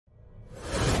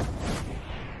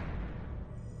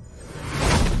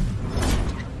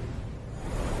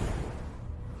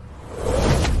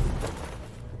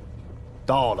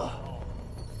到了，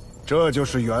这就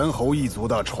是猿猴一族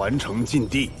的传承禁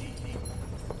地。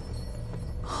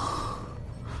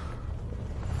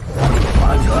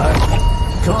完全，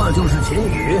这就是秦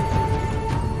羽。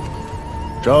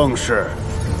正是。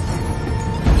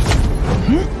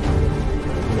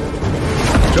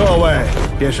这位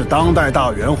便是当代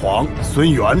大元皇孙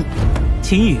元。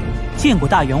秦羽见过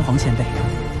大元皇前辈。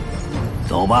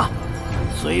走吧，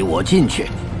随我进去。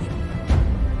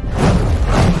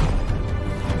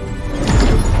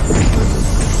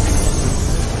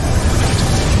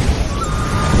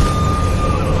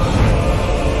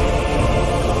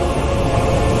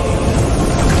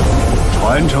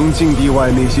传承禁地外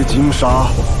那些金沙，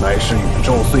乃是宇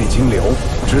宙碎金流，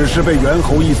只是被猿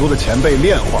猴一族的前辈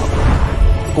炼化了。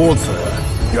故此，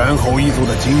猿猴一族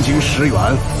的金晶石元、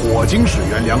火晶水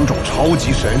元两种超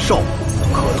级神兽，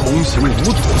可通行无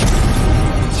阻。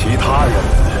其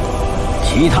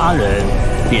他人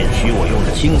便需我用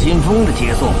着清新风的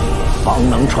接送，方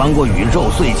能穿过宇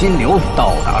宙碎金流，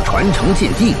到达传承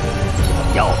禁地。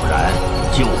要不然，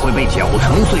就会被搅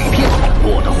成碎片，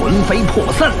落得魂飞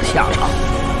魄散的下场。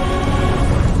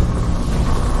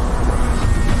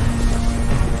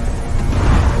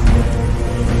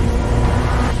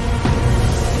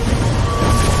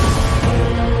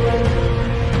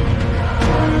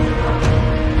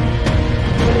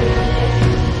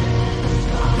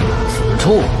此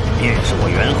处便是我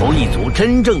猿猴一族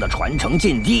真正的传承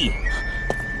禁地。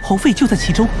侯费就在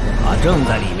其中，他正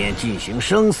在里面进行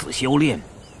生死修炼，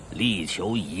力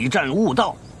求以战悟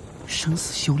道。生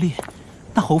死修炼，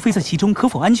那侯费在其中可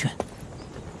否安全？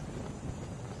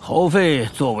侯费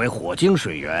作为火晶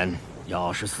水元，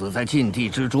要是死在禁地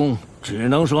之中，只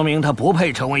能说明他不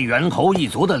配成为猿猴一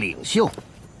族的领袖。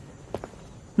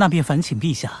那便烦请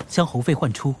陛下将侯费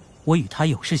唤出，我与他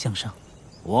有事相商。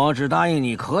我只答应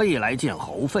你可以来见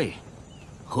侯费，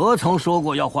何曾说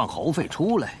过要唤侯费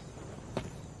出来？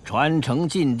传承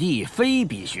禁地非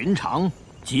比寻常，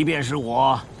即便是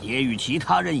我，也与其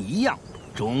他人一样，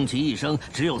终其一生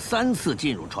只有3次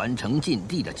进入传承禁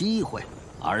地的机会，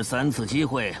而3次机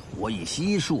会我已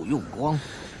悉数用光。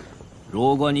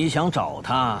如果你想找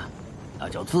他，那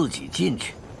就自己进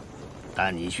去，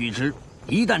但你须知，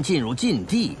一旦进入禁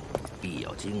地，必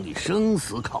要经历生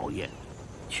死考验，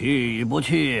去与不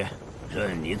去，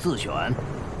任你自选。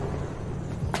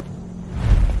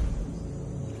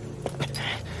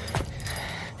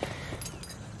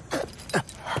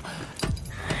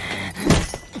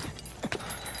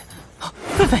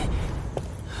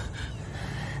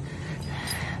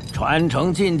传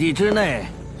承禁地之内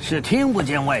是听不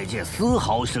见外界丝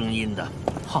毫声音的。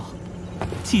好，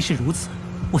既是如此，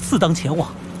我自当前往。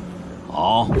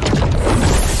好。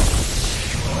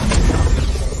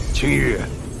青羽，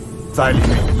在里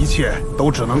面一切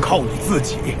都只能靠你自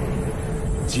己。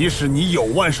即使你有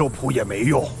万兽谱也没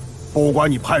用，不管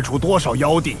你派出多少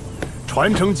妖帝，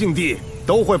传承禁地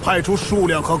都会派出数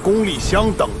量和功力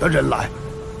相等的人来，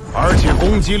而且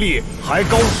攻击力还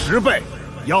高10倍。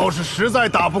要是实在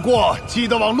打不过，记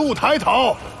得往露台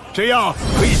逃，这样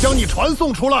可以将你传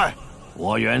送出来。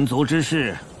我猿族之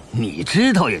事，你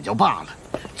知道也就罢了，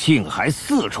竟还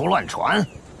四处乱传。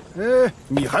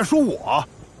你还说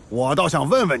我倒想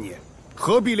问问你，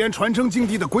何必连传承禁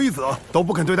地的规则都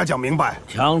不肯对他讲明白？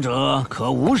强者可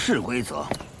无视规则，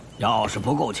要是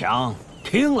不够强，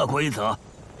听了规则，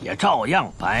也照样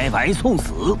白白送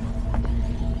死。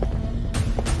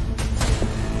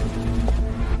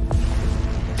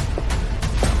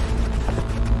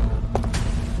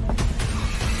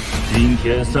今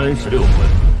天36棍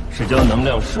是将能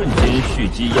量瞬间蓄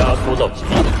积压缩到极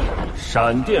点，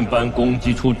闪电般攻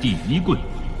击出第一棍，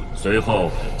随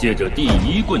后借着第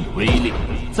一棍的威力，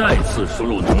再次输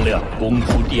入能量攻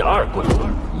出第2棍，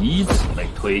以此类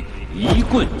推，一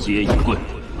棍接一棍，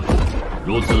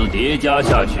如此叠加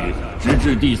下去，直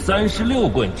至第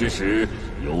36棍之时，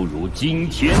犹如惊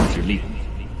天之力。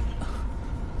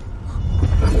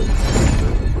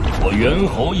我猿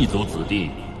猴一族子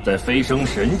弟在飞升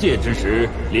神界之时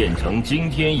练成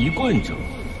惊天一棍者，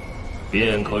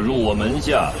便可入我门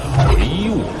下为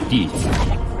我弟子。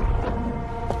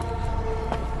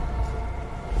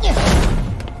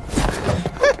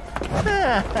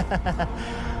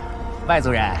外族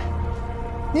人，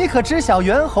你可知晓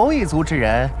猿猴一族之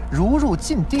人如入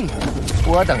禁地，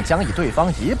我等将以对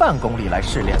方1半功力来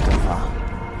试炼对方，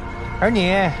而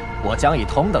你，我将以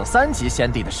同等3级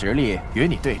先帝的实力与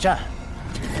你对战。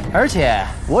而且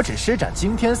我只施展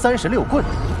惊天36棍，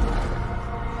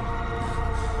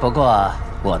不过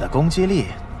我的攻击力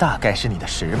大概是你的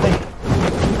10倍。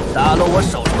打落我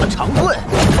手中的长棍，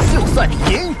就算你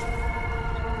赢。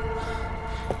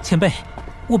前辈，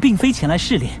我并非前来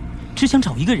试炼，只想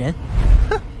找一个人。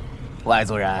哼，外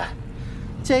族人，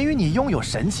鉴于你拥有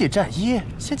神器战衣，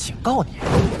先警告你，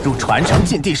入传承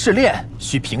禁地试炼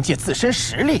需凭借自身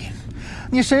实力。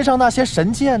你身上那些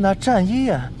神剑呐、战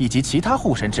衣啊，以及其他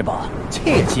护神之宝，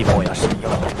切记不要使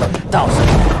用。到时候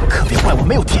可别怪我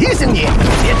没有提醒你。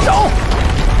别招！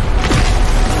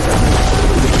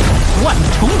万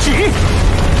重指！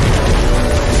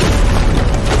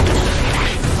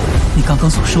你刚刚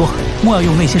所说莫要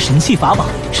用那些神器法宝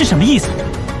是什么意思？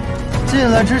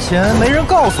进来之前没人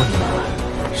告诉你们，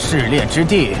试炼之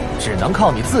地只能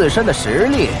靠你自身的实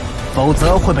力，否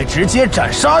则会被直接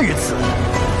斩杀于此。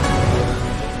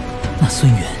那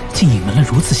孙远竟隐瞒了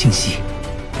如此信息，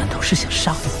难道是想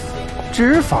杀我？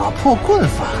指法破棍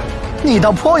法，你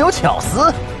倒颇有巧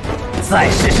思。再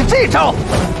试试这招。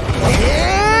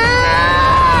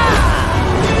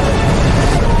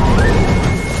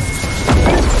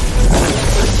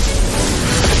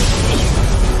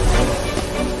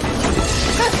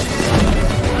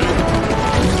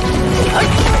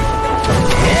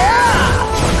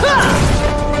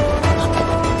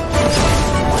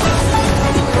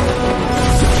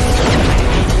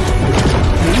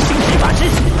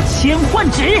千幻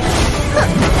指！你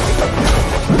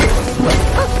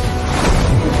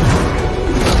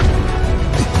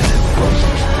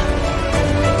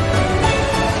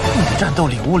的战斗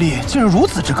领悟力竟然如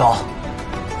此之高，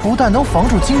不但能防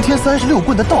住惊天36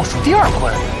棍的倒数第2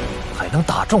棍，还能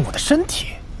打中我的身体。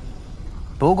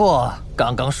不过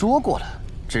刚刚说过了，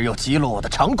只有击落我的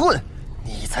长棍，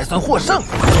你才算获胜。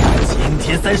惊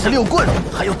天36棍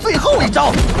还有最后一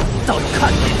招，倒要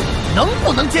看你能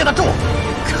不能接得住。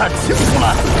看清楚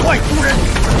了，外族人！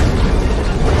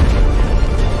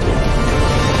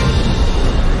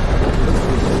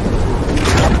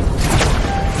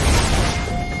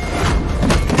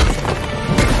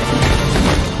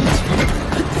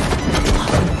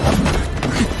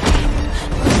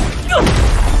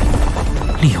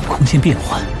利用空间变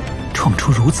换，创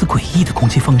出如此诡异的攻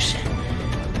击方式，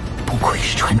不愧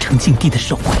是传承禁地的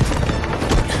手腕。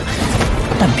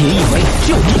但别以为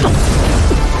只有一动。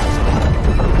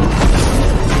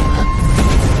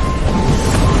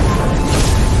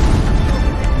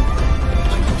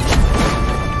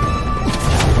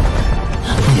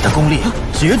你的功力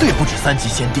绝对不止3级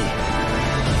仙帝，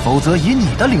否则以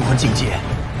你的灵魂境界，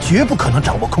绝不可能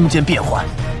掌握空间变换，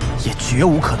也绝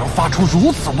无可能发出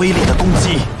如此威力的攻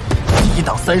击，抵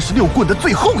挡36棍的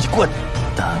最后一棍。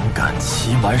胆敢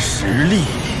欺瞒实力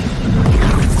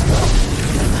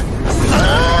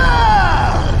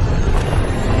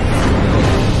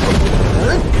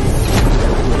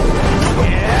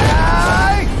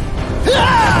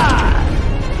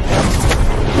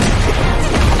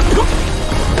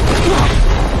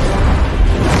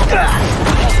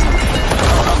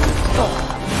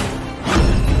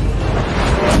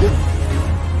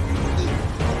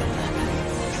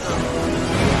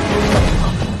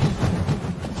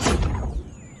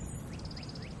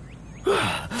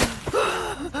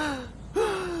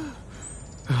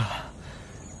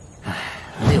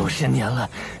！60年了，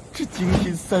这惊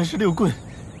天36棍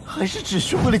还是只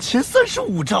学会了前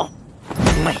35招，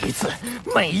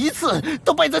每一次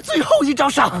都败在最后一招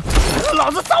上，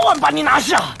老子早晚把你拿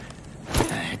下！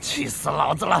气死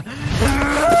老子了！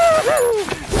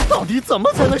到底怎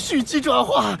么才能蓄积转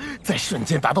化，在瞬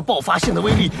间达到爆发性的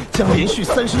威力，将连续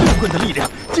36棍的力量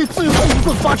借最后一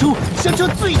棍发出，像这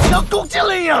最强攻击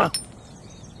力呀！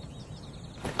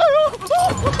哎呦！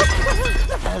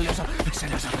留上，先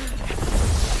留上。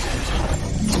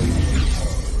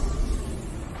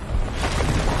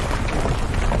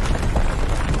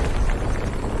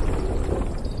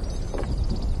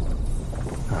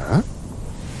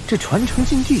这传承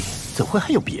禁地怎会还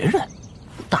有别人？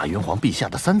大元皇陛下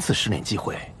的3次试炼机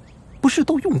会，不是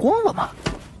都用光了吗？